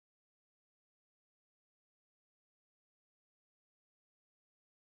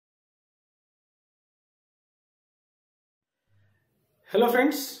Hello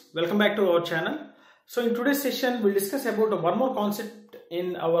friends, welcome back to our channel. So in today's session we'll discuss about one more concept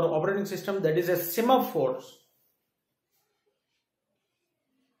in our operating system, that is a semaphores.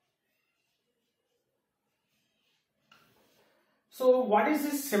 So what is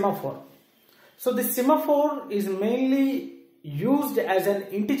this semaphore? So this semaphore is mainly used as an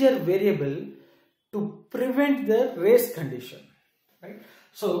integer variable to prevent the race condition, right?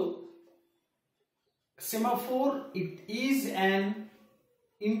 So semaphore, it is an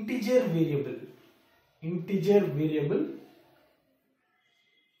integer variable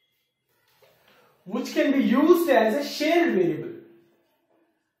which can be used as a shared variable.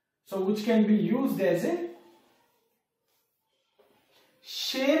 So which can be used as a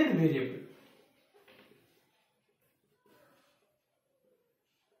shared variable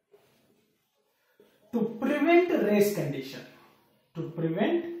to prevent race condition,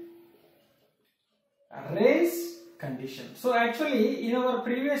 race condition. So actually in our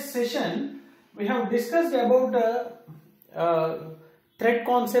previous session we have discussed about a thread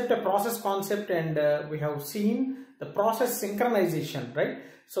concept, a process concept, and we have seen the process synchronization, right?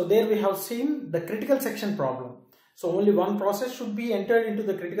 So there we have seen the critical section problem. So only one process should be entered into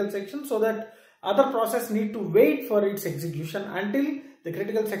the critical section so that other process need to wait for its execution until the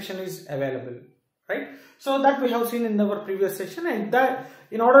critical section is available, right? So that we have seen in our previous session, and that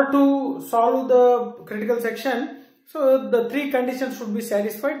in order to solve the critical section, so the three conditions should be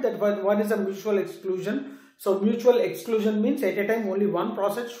satisfied. That one is a mutual exclusion. So mutual exclusion means at a time only one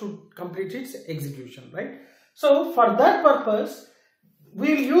process should complete its execution, right? So for that purpose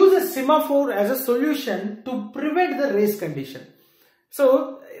we will use a semaphore as a solution to prevent the race condition.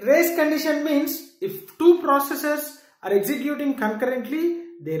 So race condition means if two processes are executing concurrently,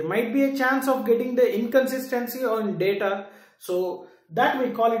 there might be a chance of getting the inconsistency on data. So that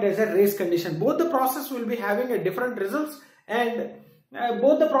we call it as a race condition. Both the process will be having a different results, and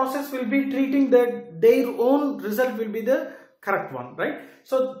both the process will be treating that their own result will be the correct one, right?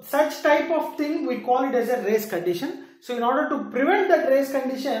 So such type of thing we call it as a race condition. So in order to prevent that race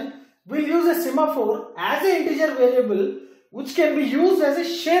condition, we'll use a semaphore as an integer variable which can be used as a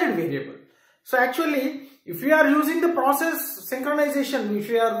shared variable. So actually if we are using the process synchronization, if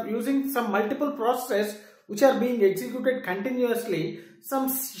we are using some multiple processes which are being executed continuously, some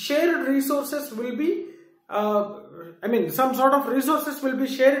shared resources will be some sort of resources will be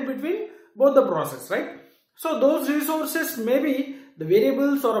shared between both the process, right? So those resources may be the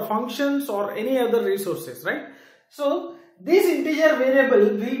variables or functions or any other resources, right? So this integer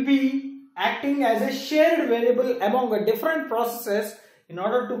variable will be acting as a shared variable among different processes in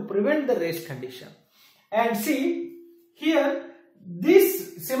order to prevent the race condition. And see here,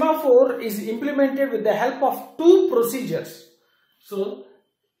 this semaphore is implemented with the help of two procedures. So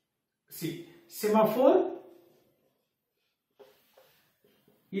see, semaphore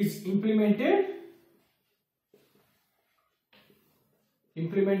is implemented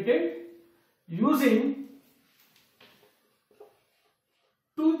using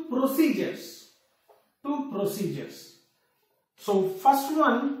two procedures. So first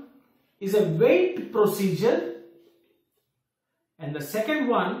one is a wait procedure and the second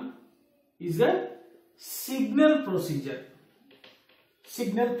one is a signal procedure.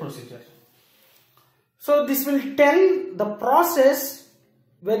 So this will tell the process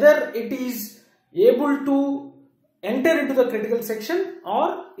whether it is able to enter into the critical section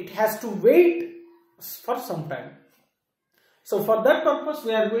or it has to wait for some time. So for that purpose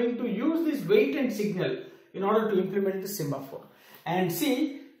we are going to use this wait and signal in order to implement the semaphore. And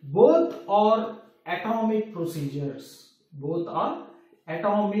see, both are atomic procedures.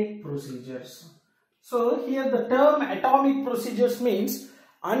 So here the term atomic procedures means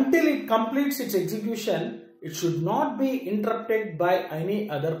until it completes its execution, it should not be interrupted by any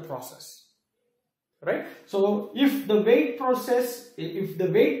other process, right? So if the wait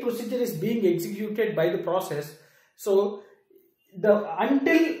procedure is being executed by the process, so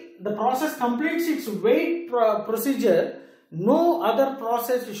until the process completes its wait procedure, no other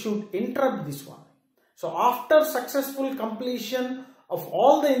process should interrupt this one. So after successful completion of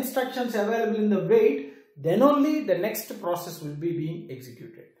all the instructions available in the wait, then only the next process will be being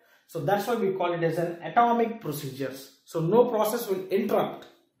executed. So that's why we call it as an atomic procedures. So no process will interrupt,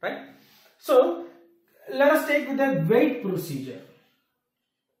 right? So let us take with the wait procedure.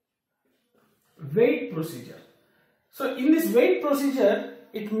 So in this wait procedure,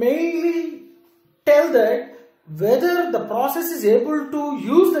 it mainly tells that whether the process is able to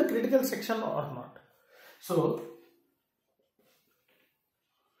use the critical section or not. So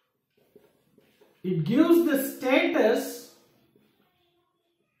it gives the status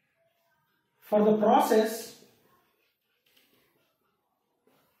for the process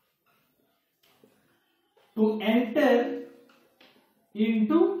to enter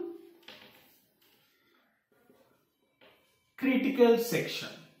into critical section,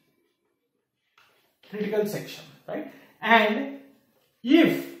 right? And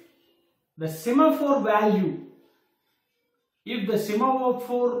if the semaphore value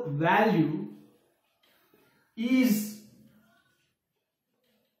is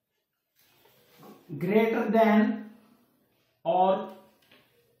greater than or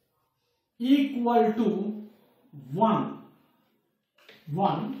equal to 1,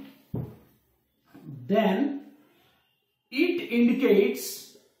 then it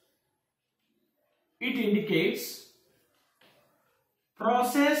indicates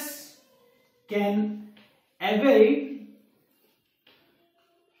process can evade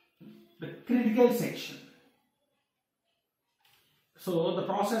the critical section. So the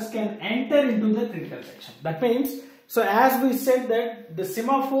process can enter into the critical section. That means, so as we said that the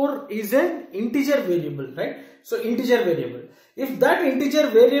semaphore is an integer variable, right? So integer variable. If that integer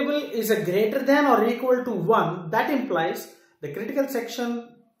variable is a greater than or equal to 1, that implies the critical section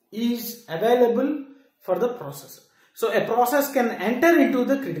is available for the process. So a process can enter into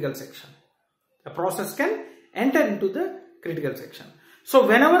the critical section. So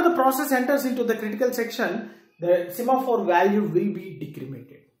whenever the process enters into the critical section, the semaphore value will be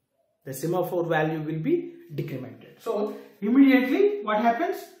decremented. So immediately what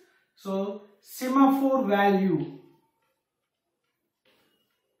happens? So semaphore value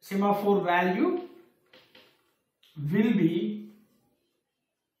will be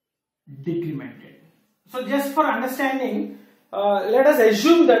decremented. So just for understanding, let us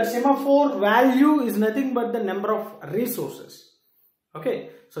assume that semaphore value is nothing but the number of resources. Okay,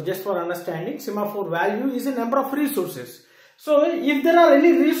 so just for understanding, semaphore value is a number of resources. So if there are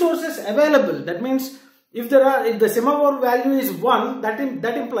any resources available, that means if the semaphore value is 1, that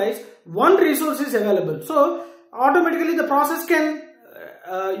implies one resource is available. So automatically the process can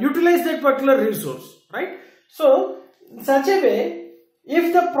utilize that particular resource, right? So in such a way,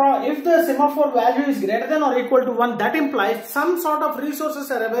 if the semaphore value is greater than or equal to 1, that implies some sort of resources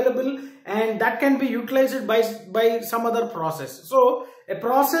are available and that can be utilized by some other process. So a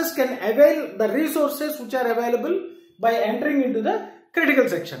process can avail the resources which are available by entering into the critical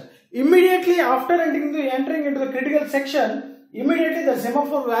section. Immediately after entering into the critical section, immediately the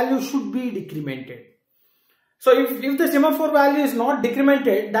semaphore value should be decremented. So if the semaphore value is not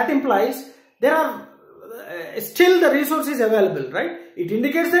decremented, that implies there are still the resource is available, right? It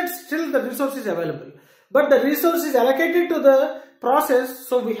indicates that still the resource is available, but the resource is allocated to the process,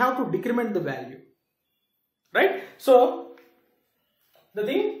 so we have to decrement the value, right? So the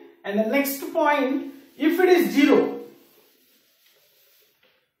thing, and the next point, if it is 0,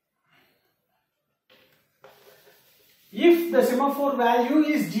 if the semaphore value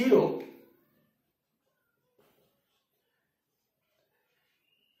is 0,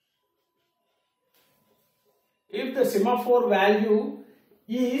 if the semaphore value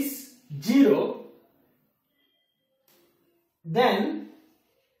is 0, then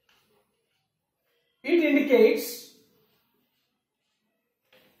it indicates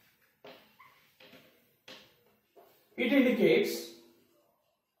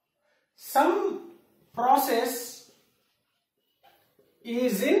some process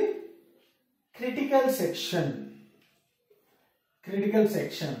is in critical section.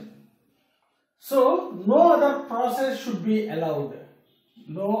 So no other process should be allowed.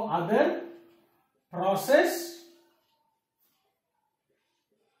 No other process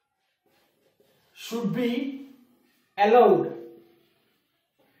should be allowed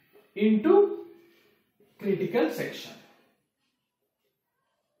into critical section.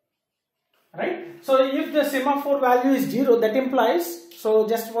 Right? So if the semaphore value is 0, that implies, so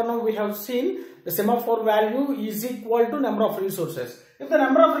just for now we have seen the semaphore value is equal to number of resources. If the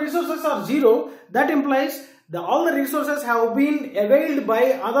number of resources are 0, that implies all the resources have been availed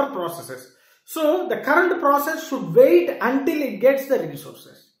by other processes. So the current process should wait until it gets the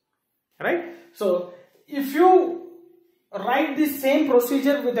resources. Right? So if you write this same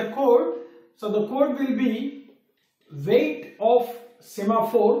procedure with the code, so the code will be wait of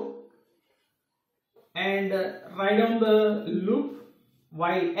semaphore and write down the loop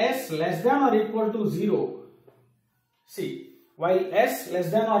while s less than or equal to 0. See, while s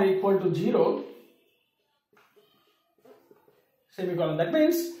less than or equal to 0, semicolon. That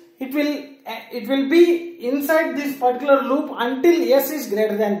means it will be inside this particular loop until s is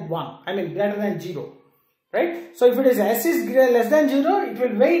greater than 1. I mean greater than 0. Right? So if it is s is less than 0, it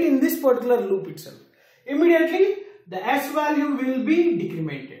will wait in this particular loop itself. Immediately the s value will be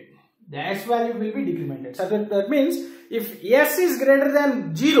decremented. So that means if s is greater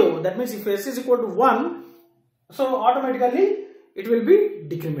than 0, that means if s is equal to 1, So automatically it will be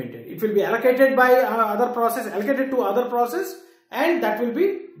decremented. It will be allocated by other process, allocated to other process, and that will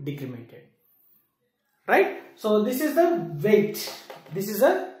be decremented. Right? So this is the wait. This is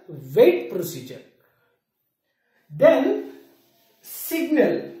a wait procedure. Then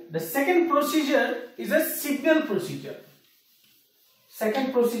signal. The second procedure is a signal procedure.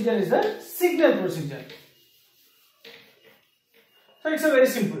 Second procedure is a signal procedure. So it's a very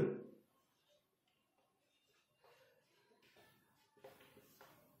simple.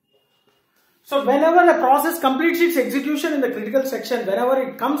 So whenever a process completes its execution in the critical section, whenever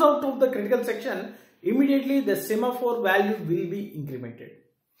it comes out of the critical section, immediately the semaphore value will be incremented.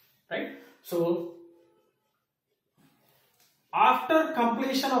 Right? So after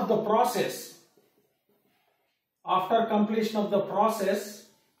completion of the process,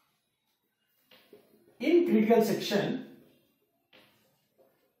 in critical section,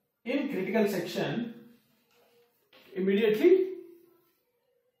 immediately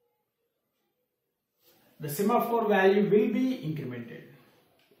the semaphore value will be incremented.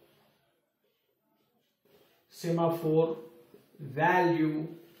 Semaphore value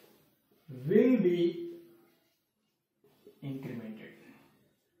will be incremented.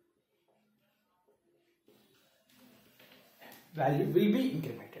 Value will be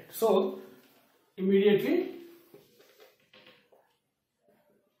incremented. So immediately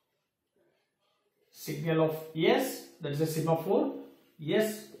signal of yes, that is a semaphore,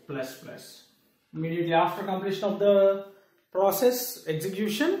 yes plus plus. Immediately after completion of the process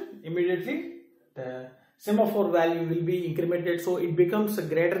execution, immediately the semaphore value will be incremented, so it becomes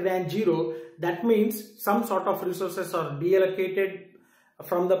greater than 0. That means some sort of resources are deallocated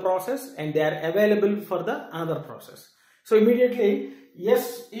from the process and they are available for the another process. So immediately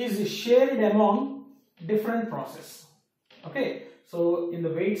S is shared among different process. Okay, so in the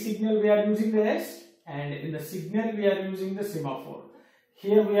wait signal we are using the S, and in the signal we are using the semaphore.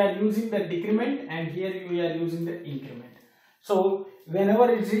 Here we are using the decrement and here we are using the increment. So whenever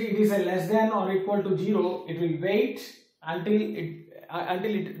it is a less than or equal to 0, it will wait until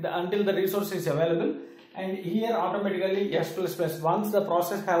the resource is available, and here automatically S plus plus, once the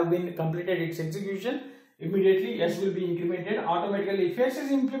process have been completed its execution, immediately S will be incremented. Automatically if S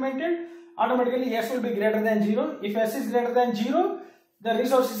is implemented, automatically S will be greater than 0. If S is greater than 0, the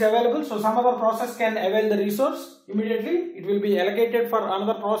resource is available, so some other process can avail the resource. Immediately it will be allocated for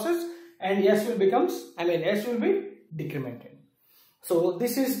another process and S will be decremented. So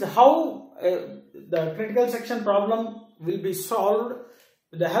this is how the critical section problem will be solved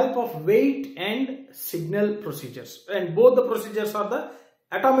with the help of wait and signal procedures, and both the procedures are the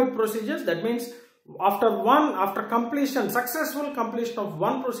atomic procedures. That means after completion, successful completion of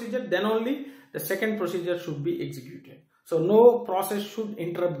one procedure, then only the second procedure should be executed. So no process should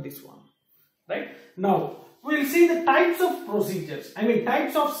interrupt this one. Right? Now we will see the types of procedures,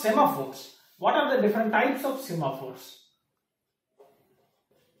 types of semaphores. What are the different types of semaphores?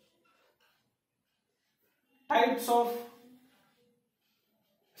 Types of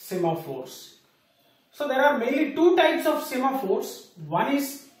semaphores. So there are mainly two types of semaphores. One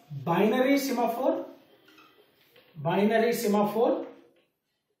is binary semaphore.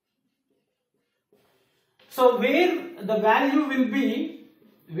 So where the value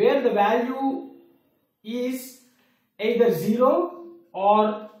is either 0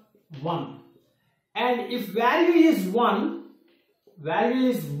 or 1, and if value is 1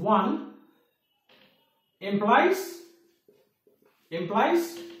 implies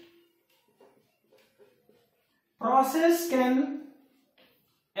process can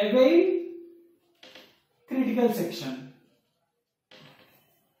avail critical section,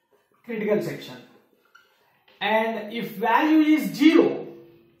 and if value is 0,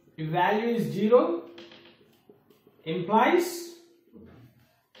 implies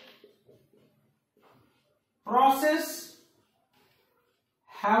process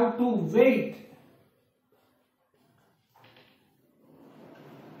have to wait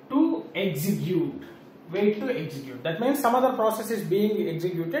to execute. That means some other process is being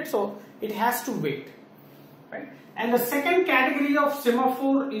executed, so it has to wait. Right? And the second category of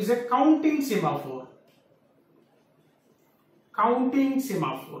semaphore is a counting semaphore.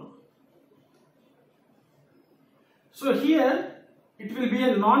 So here it will be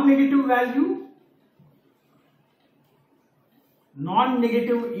a non-negative value,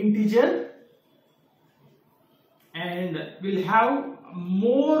 non-negative integer, and will have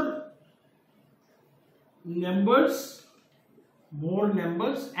more numbers,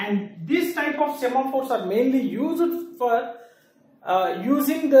 and this type of semaphores are mainly used for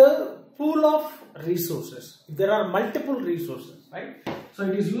using the pool of resources. There are multiple resources, right? So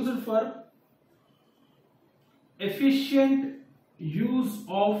it is used for efficient use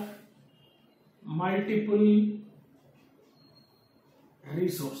of multiple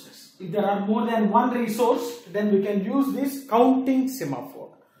resources. If there are more than one resource, then we can use this counting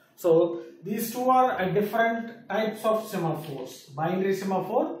semaphore. So these two are different types of semaphores, binary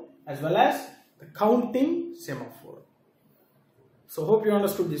semaphore as well as the counting semaphore. So hope you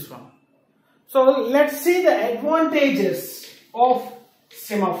understood this one. So let's see the advantages of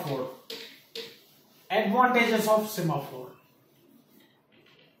semaphore. Advantages of semaphore.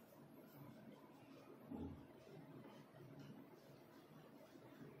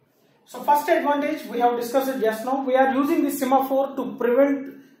 So first advantage we have discussed it just now. We are using this semaphore to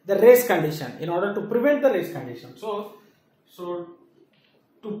prevent the race condition. In order to prevent the race condition. So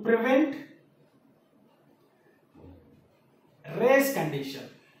to prevent race condition.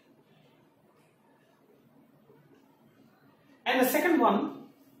 And the second one,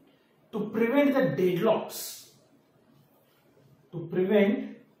 to prevent the deadlocks. To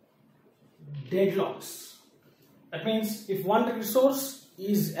prevent deadlocks. That means if one resource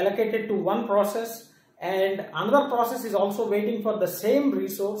is allocated to one process and another process is also waiting for the same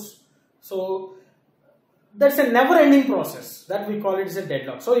resource, so that's a never-ending process. That we call it as a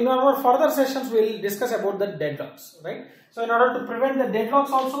deadlock. So in our further sessions, we will discuss about the deadlocks, right? So in order to prevent the deadlocks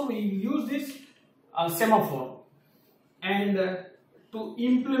also, we use this semaphore. And to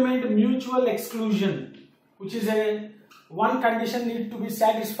implement mutual exclusion, which is one condition need to be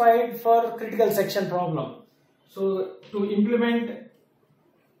satisfied for critical section problem. So to implement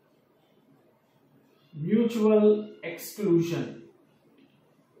mutual exclusion.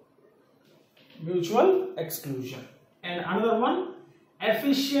 And another one,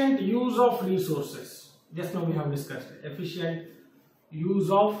 efficient use of resources. Just now we have discussed efficient use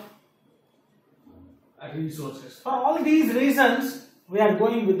of resources. For all these reasons, we are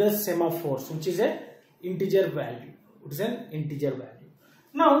going with the semaphores, which is an integer value.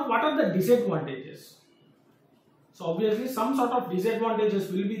 Now, what are the disadvantages? So obviously some sort of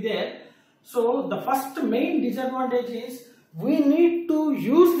disadvantages will be there. So the first main disadvantage is we need to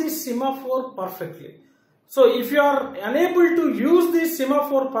use this semaphore perfectly. So if you are unable to use this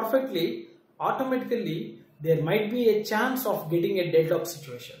semaphore perfectly, automatically there might be a chance of getting a deadlock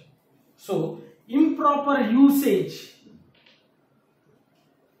situation. So improper usage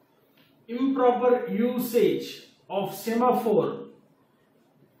of semaphore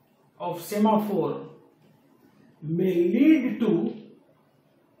may lead to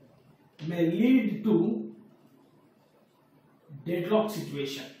deadlock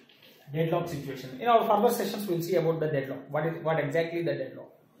situation. In our further sessions, we will see about the deadlock. What exactly the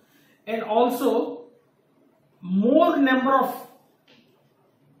deadlock, and also more number of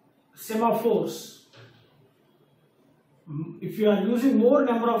semaphores. If you are using more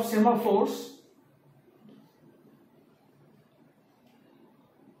number of semaphores,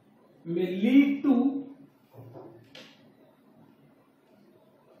 may lead to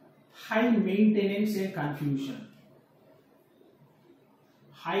high maintenance and confusion.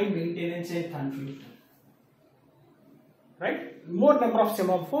 Right? More number of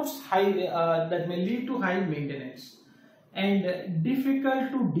semaphores, that may lead to high maintenance and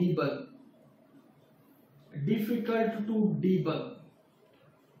difficult to debug.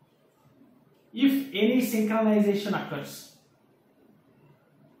 If any synchronization occurs.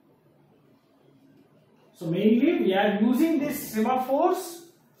 So mainly we are using these semaphores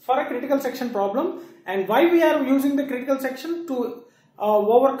for a critical section problem, and why we are using the critical section to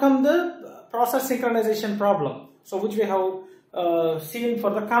overcome the process synchronization problem. So which we have seen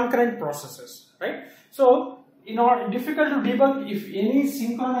for the concurrent processes, right? So in order difficult to debug if any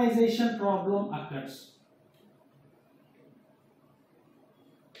synchronization problem occurs.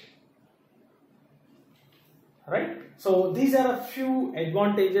 Right? So these are a few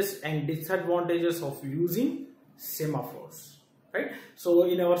advantages and disadvantages of using semaphores. Right? So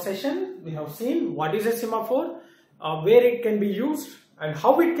in our session, we have seen what is a semaphore, where it can be used and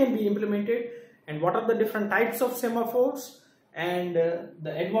how it can be implemented, and what are the different types of semaphores, and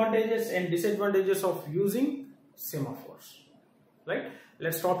the advantages and disadvantages of using semaphores. Right?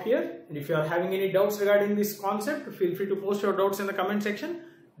 Let's stop here. And if you are having any doubts regarding this concept, feel free to post your doubts in the comment section.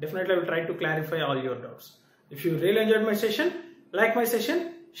 Definitely I will try to clarify all your doubts. If you really enjoyed my session, like my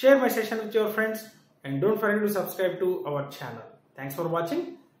session, share my session with your friends, and don't forget to subscribe to our channel. Thanks for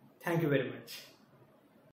watching. Thank you very much.